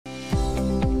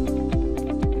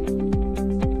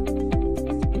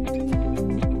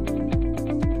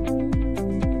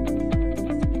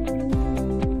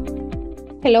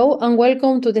Hello and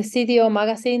welcome to the CDO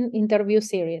Magazine interview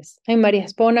series. I'm Maria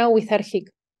Espona with ArgIQ.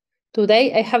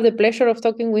 Today, I have the pleasure of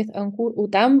talking with Ankur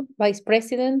Uttam, Vice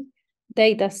President,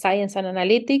 Data Science and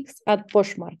Analytics at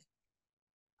Poshmark.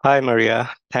 Hi, Maria.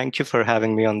 Thank you for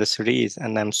having me on the series,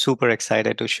 and I'm super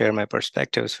excited to share my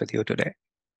perspectives with you today.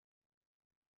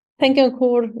 Thank you,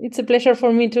 Ankur. It's a pleasure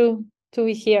for me to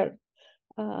be here.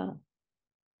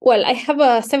 I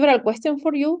have several questions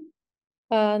for you,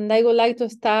 and I would like to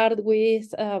start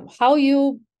with how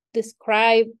you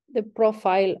describe the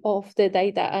profile of the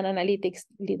data and analytics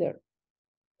leader.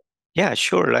 Yeah,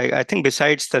 sure. I think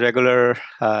besides the regular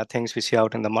things we see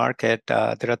out in the market,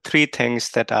 there are three things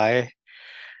that I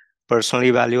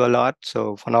personally value a lot.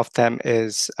 So one of them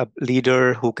is a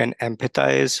leader who can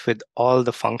empathize with all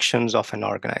the functions of an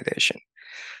organization.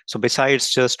 So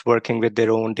besides just working with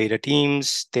their own data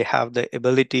teams, they have the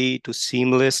ability to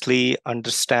seamlessly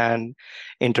understand,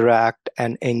 interact,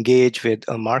 and engage with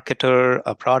a marketer,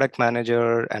 a product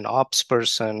manager, an ops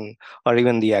person, or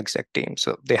even the exec team.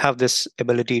 So they have this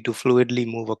ability to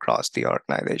fluidly move across the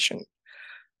organization.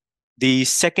 The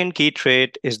second key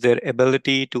trait is their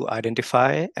ability to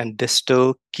identify and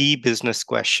distill key business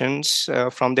questions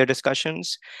from their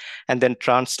discussions, and then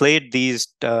translate these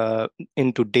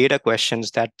into data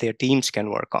questions that their teams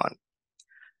can work on.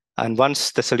 And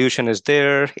once the solution is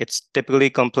there, it's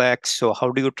typically complex. So how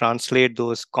do you translate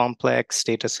those complex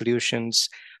data solutions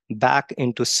back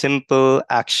into simple,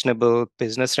 actionable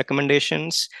business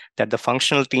recommendations that the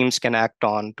functional teams can act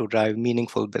on to drive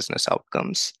meaningful business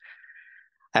outcomes?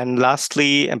 And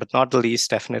lastly, but not the least,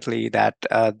 definitely that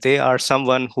they are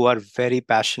someone who are very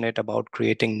passionate about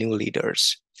creating new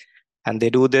leaders. And they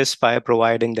do this by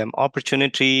providing them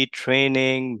opportunity,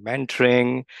 training,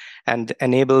 mentoring, and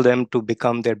enable them to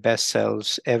become their best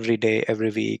selves every day,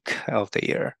 every week of the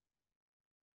year.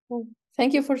 Well,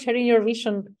 thank you for sharing your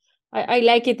vision. I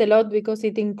like it a lot because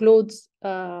it includes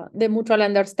the mutual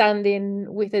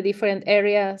understanding with the different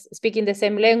areas, speaking the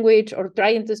same language or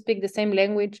trying to speak the same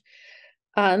language.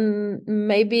 And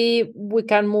maybe we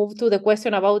can move to the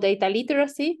question about data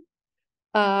literacy,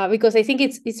 because I think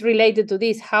it's related to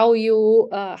this. How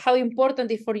important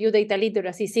is for you data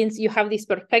literacy, since you have this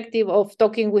perspective of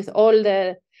talking with all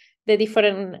the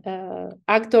different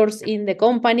actors in the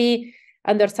company,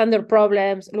 understand their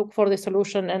problems, look for the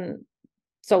solution, and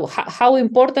so how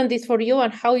important is for you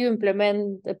and how you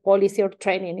implement the policy or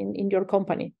training in your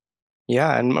company?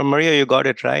 Yeah, and Maria, you got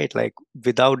it right. Like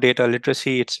without data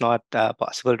literacy, it's not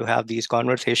possible to have these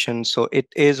conversations. So it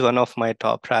is one of my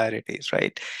top priorities,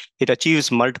 right? It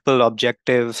achieves multiple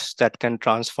objectives that can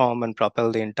transform and propel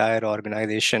the entire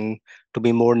organization to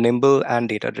be more nimble and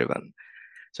data-driven.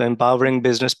 So empowering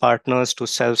business partners to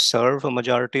self-serve a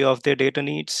majority of their data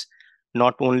needs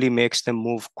not only makes them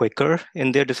move quicker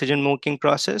in their decision-making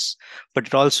process, but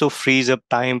it also frees up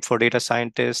time for data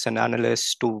scientists and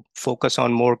analysts to focus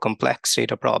on more complex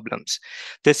data problems.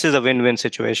 This is a win-win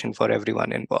situation for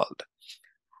everyone involved.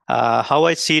 How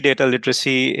I see data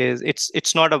literacy is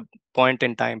it's not a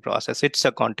point-in-time process, it's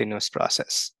a continuous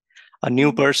process. A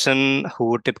new person who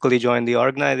would typically join the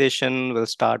organization will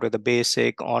start with a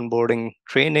basic onboarding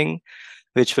training,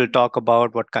 which will talk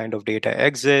about what kind of data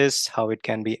exists, how it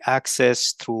can be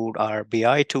accessed through our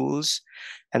BI tools,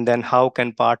 and then how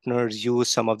can partners use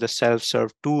some of the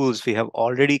self-serve tools we have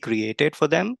already created for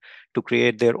them to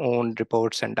create their own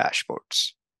reports and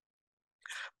dashboards.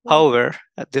 However,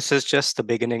 this is just the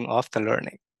beginning of the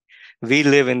learning. We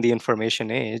live in the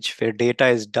information age where data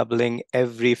is doubling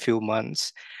every few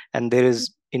months, and there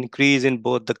is increase in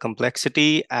both the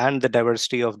complexity and the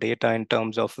diversity of data in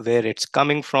terms of where it's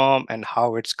coming from and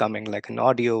how it's coming, like an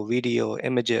audio, video,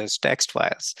 images, text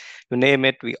files, you name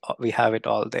it, we have it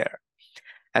all there.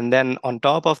 And then on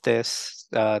top of this,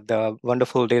 the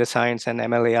wonderful data science and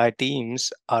ML/AI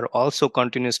teams are also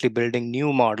continuously building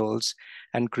new models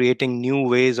and creating new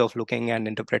ways of looking and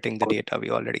interpreting the data we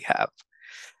already have.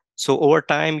 So over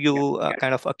time, you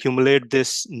kind of accumulate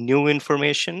this new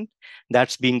information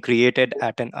that's being created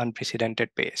at an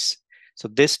unprecedented pace. So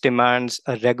this demands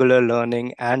a regular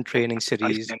learning and training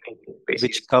series,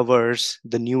 which covers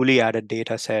the newly added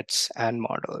data sets and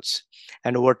models.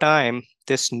 And over time,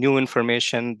 this new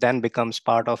information then becomes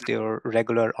part of your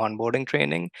regular onboarding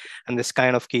training. And this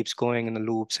kind of keeps going in the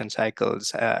loops and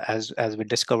cycles as we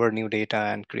discover new data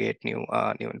and create new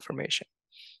information.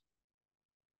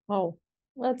 Oh,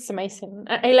 that's amazing.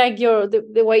 I like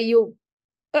the way you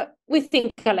we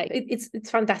think alike. It's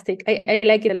fantastic. I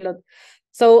like it a lot.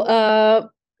 So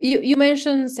you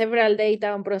mentioned several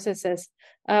data and processes.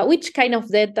 Which kind of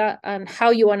data and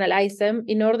how you analyze them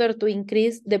in order to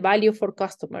increase the value for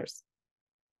customers?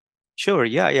 Sure.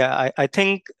 Yeah. I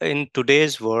think in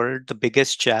today's world, the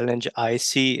biggest challenge I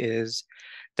see is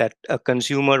that a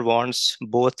consumer wants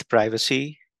both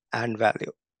privacy and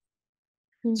value.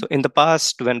 So in the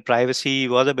past, when privacy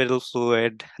was a bit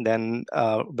fluid, then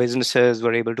businesses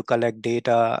were able to collect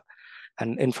data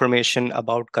and information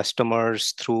about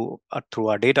customers through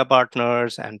our data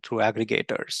partners and through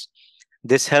aggregators.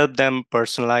 This helped them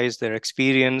personalize their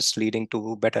experience, leading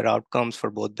to better outcomes for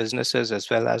both businesses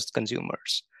as well as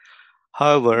consumers.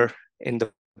 However, in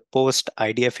the post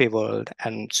IDFA world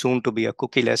and soon to be a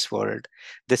cookieless world,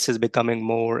 this is becoming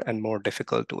more and more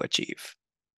difficult to achieve.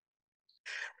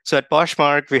 So at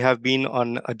Poshmark, we have been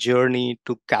on a journey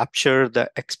to capture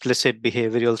the explicit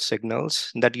behavioral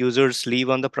signals that users leave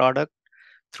on the product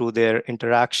through their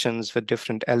interactions with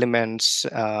different elements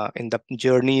in the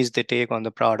journeys they take on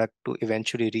the product to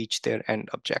eventually reach their end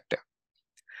objective.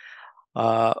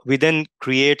 We then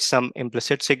create some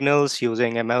implicit signals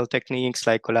using ML techniques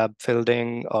like collab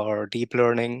filtering or deep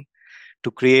learning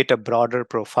to create a broader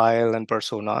profile and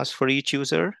personas for each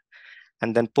user.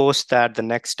 And then post that, the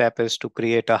next step is to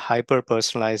create a hyper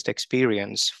personalized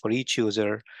experience for each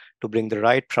user to bring the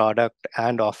right product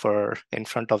and offer in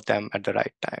front of them at the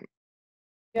right time.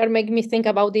 You are making me think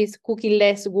about this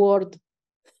cookie-less world.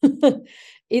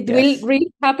 It will Yes.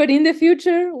 really happen in the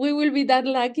future. We will be that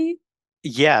lucky.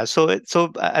 Yeah, so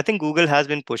I think Google has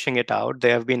been pushing it out.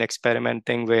 They have been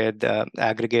experimenting with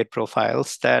aggregate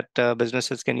profiles that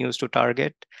businesses can use to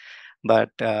target,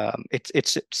 but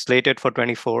it's slated for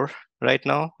 24 right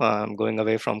now, going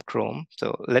away from Chrome.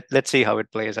 So let's see how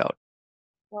it plays out.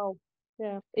 Wow.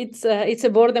 Yeah, it's a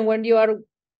burden when you are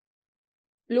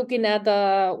looking at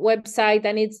the website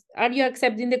and it's, are you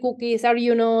accepting the cookies? Are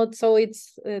you not? So it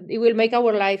will make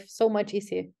our life so much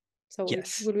easier. So it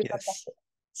Yes, will be yes, fantastic.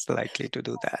 it's likely to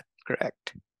do that.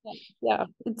 Correct. Yeah,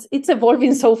 it's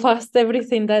evolving so fast,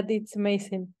 everything, that it's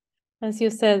amazing. As you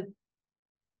said,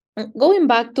 going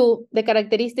back to the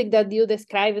characteristic that you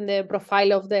describe in the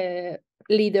profile of the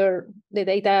leader, the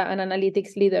data and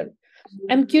analytics leader,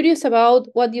 I'm curious about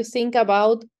what you think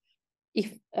about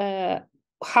if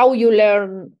how you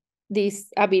learn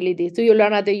these abilities. Do you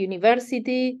learn at the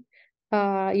university?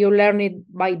 You learn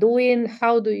it by doing?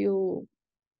 How do you?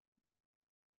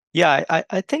 Yeah,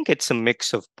 I think it's a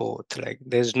mix of both. Like,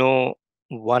 there's no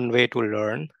one way to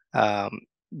learn.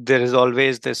 There is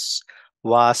always this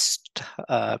vast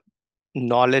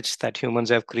knowledge that humans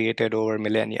have created over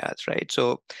millennia, right?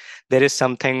 So there is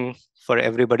something for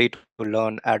everybody to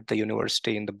learn at the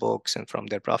university, in the books, and from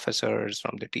their professors,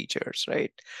 from the teachers,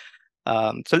 right?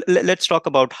 So let's talk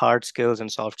about hard skills and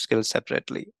soft skills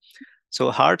separately.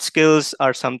 So hard skills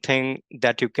are something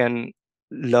that you can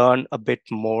learn a bit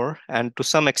more and to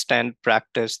some extent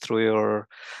practice through your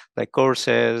like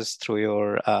courses, through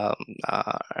your I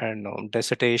don't know,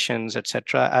 dissertations,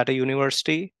 etc. at a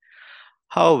university.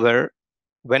 However,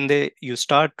 when you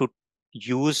start to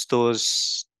use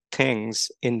those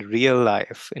things in real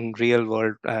life, in real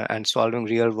world, and solving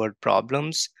real world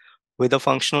problems with a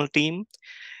functional team,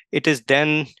 it is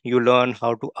then you learn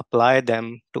how to apply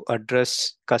them to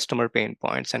address customer pain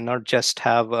points and not just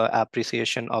have an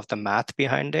appreciation of the math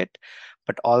behind it,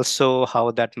 but also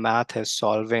how that math is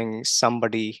solving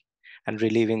somebody and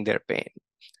relieving their pain.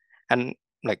 And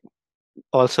like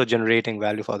also generating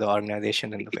value for the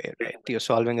organization in the way, right? You're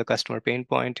solving a customer pain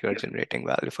point, you're generating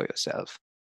value for yourself.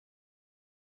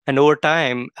 And over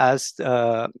time, as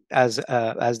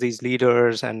these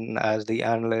leaders and as the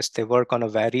analysts, they work on a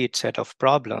varied set of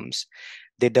problems.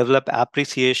 They develop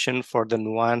appreciation for the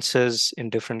nuances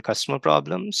in different customer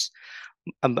problems,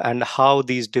 and how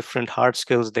these different hard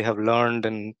skills they have learned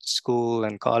in school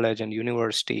and college and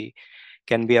university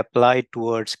can be applied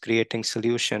towards creating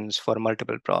solutions for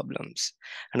multiple problems.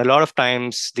 And a lot of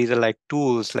times, these are like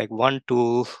tools, like one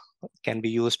tool can be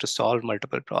used to solve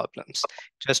multiple problems.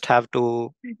 Just have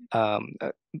to um, uh,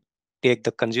 take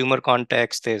the consumer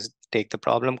context, take the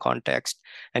problem context,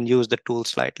 and use the tool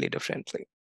slightly differently.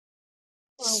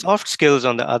 Wow. Soft skills,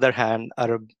 on the other hand,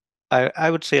 are I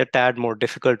would say a tad more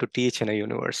difficult to teach in a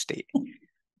university.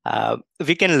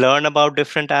 We can learn about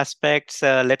different aspects.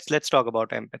 Let's talk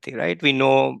about empathy, right? We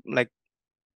know, like,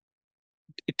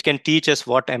 it can teach us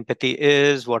what empathy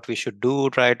is, what we should do,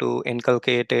 try to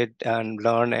inculcate it and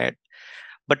learn it.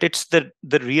 But it's the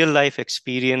real life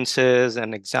experiences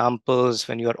and examples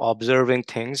when you're observing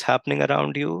things happening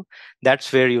around you,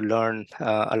 that's where you learn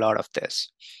a lot of this.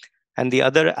 And the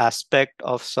other aspect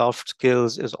of soft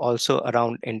skills is also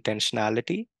around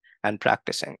intentionality and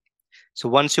practicing. So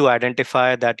once you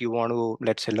identify that you want to,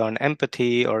 let's say, learn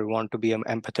empathy or you want to be an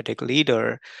empathetic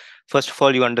leader, first of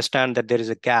all, you understand that there is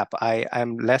a gap.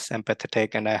 I'm less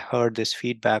empathetic, and I heard this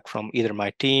feedback from either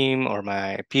my team or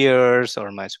my peers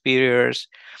or my superiors.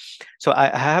 So I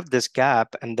have this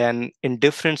gap, and then in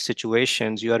different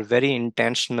situations, you are very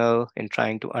intentional in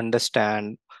trying to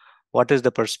understand what is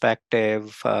the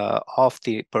perspective of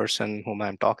the person whom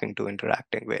I'm talking to,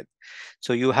 interacting with.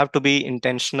 So you have to be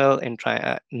intentional in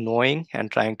knowing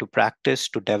and trying to practice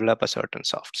to develop a certain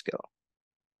soft skill.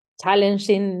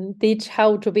 Challenging, teach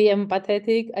how to be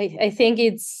empathetic. I think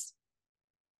it's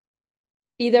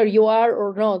either you are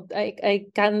or not. I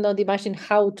cannot imagine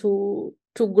how to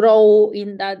grow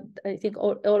in that. I think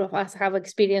all of us have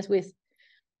experience with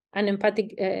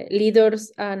unempathic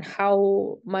leaders and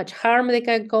how much harm they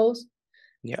can cause.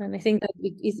 Yeah. And I think that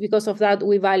it's because of that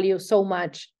we value so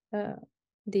much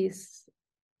this.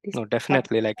 No,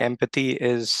 definitely. Like empathy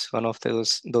is one of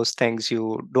those things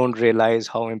you don't realize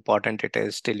how important it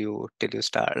is till you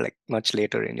start, like much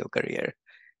later in your career.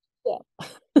 Yeah.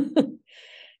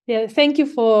 Yeah. Thank you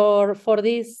for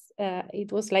this.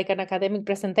 It was like an academic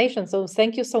presentation, so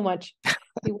thank you so much.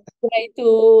 It was great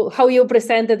to how you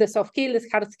presented the soft skills,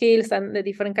 hard skills, and the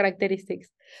different characteristics.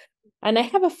 And I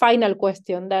have a final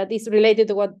question that is related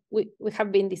to what we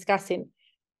have been discussing.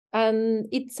 And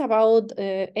it's about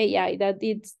AI, that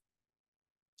it's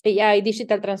AI,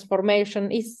 digital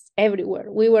transformation is everywhere.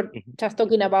 We were just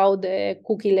talking about the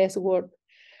cookie-less world.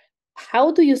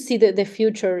 How do you see the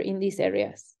future in these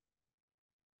areas?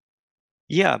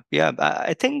 Yeah,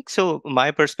 I think so.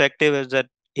 My perspective is that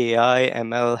AI,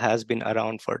 ML has been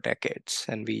around for decades,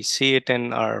 and we see it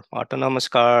in our autonomous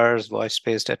cars,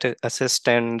 voice-based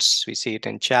assistants, we see it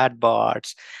in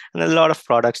chatbots, and a lot of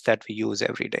products that we use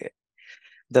every day.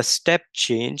 The step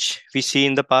change we see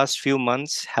in the past few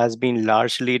months has been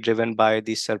largely driven by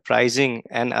the surprising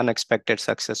and unexpected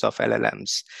success of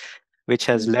LLMs, which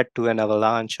has led to an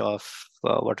avalanche of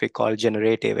what we call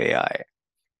generative AI.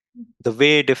 The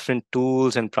way different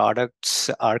tools and products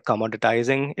are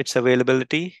commoditizing its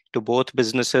availability to both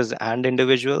businesses and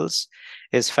individuals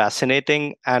is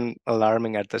fascinating and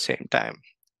alarming at the same time.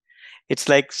 It's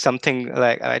like something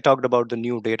like I talked about the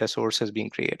new data sources being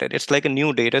created. It's like a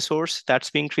new data source that's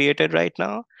being created right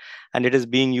now, and it is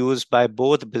being used by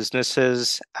both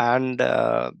businesses and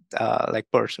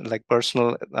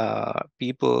personal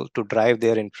people to drive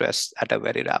their interests at a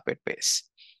very rapid pace.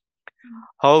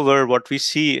 However, what we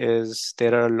see is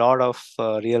there are a lot of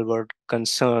real world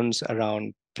concerns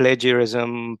around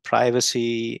plagiarism,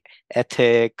 privacy,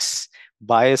 ethics,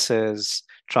 biases,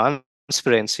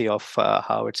 transparency of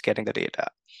how it's getting the data.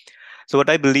 So,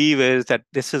 what I believe is that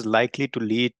this is likely to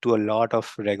lead to a lot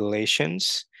of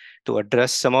regulations to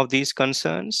address some of these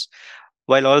concerns,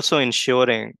 while also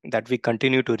ensuring that we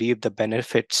continue to reap the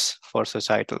benefits for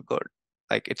societal good.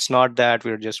 Like it's not that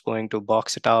we're just going to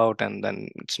box it out and then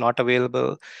it's not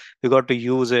available. We got to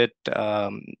use it,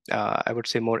 I would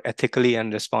say, more ethically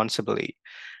and responsibly.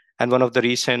 And one of the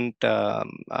recent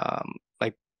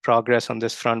like progress on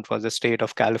this front was the state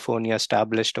of California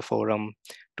established a forum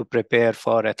to prepare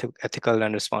for ethical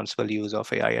and responsible use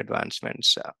of AI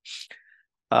advancements.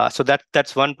 So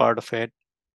that's one part of it.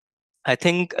 I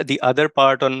think the other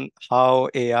part on how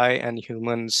AI and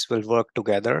humans will work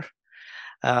together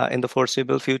in the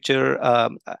foreseeable future, I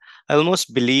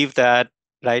almost believe that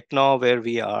right now where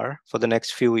we are for the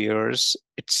next few years,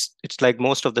 it's like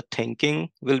most of the thinking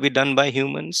will be done by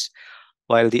humans,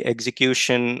 while the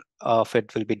execution of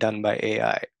it will be done by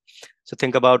AI. So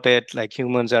think about it like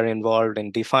humans are involved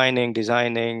in defining,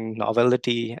 designing,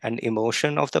 novelty, and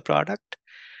emotion of the product.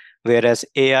 Whereas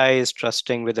AI is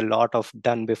trusting with a lot of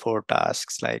done before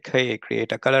tasks like, hey,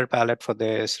 create a color palette for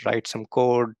this, write some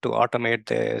code to automate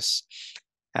this,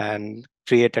 and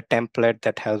create a template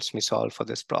that helps me solve for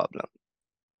this problem.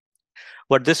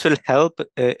 What this will help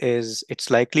is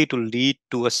it's likely to lead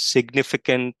to a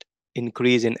significant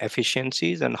increase in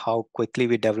efficiencies and how quickly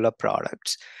we develop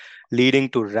products, leading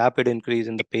to rapid increase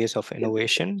in the pace of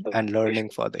innovation and learning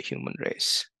for the human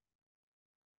race.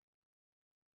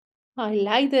 I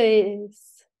like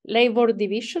this labor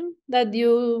division that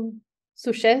you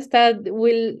suggest that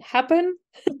will happen.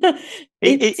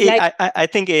 I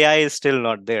think AI is still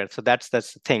not there. So that's the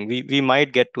thing. We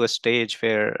might get to a stage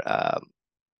where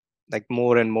like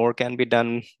more and more can be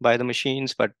done by the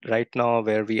machines. But right now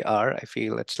where we are, I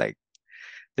feel it's like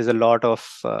there's a lot of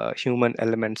human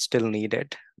elements still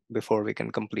needed before we can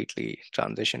completely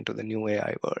transition to the new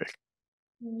AI world.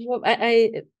 Well,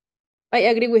 I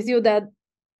agree with you that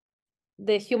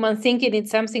the human thinking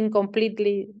is something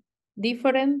completely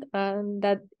different and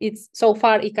that it's so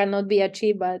far it cannot be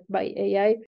achieved by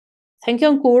AI. Thank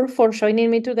you, Ankur, for joining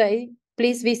me today.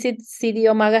 Please visit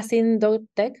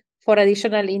cdomagazine.tech for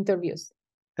additional interviews.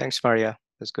 Thanks, Maria.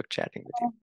 It was good chatting with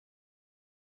you.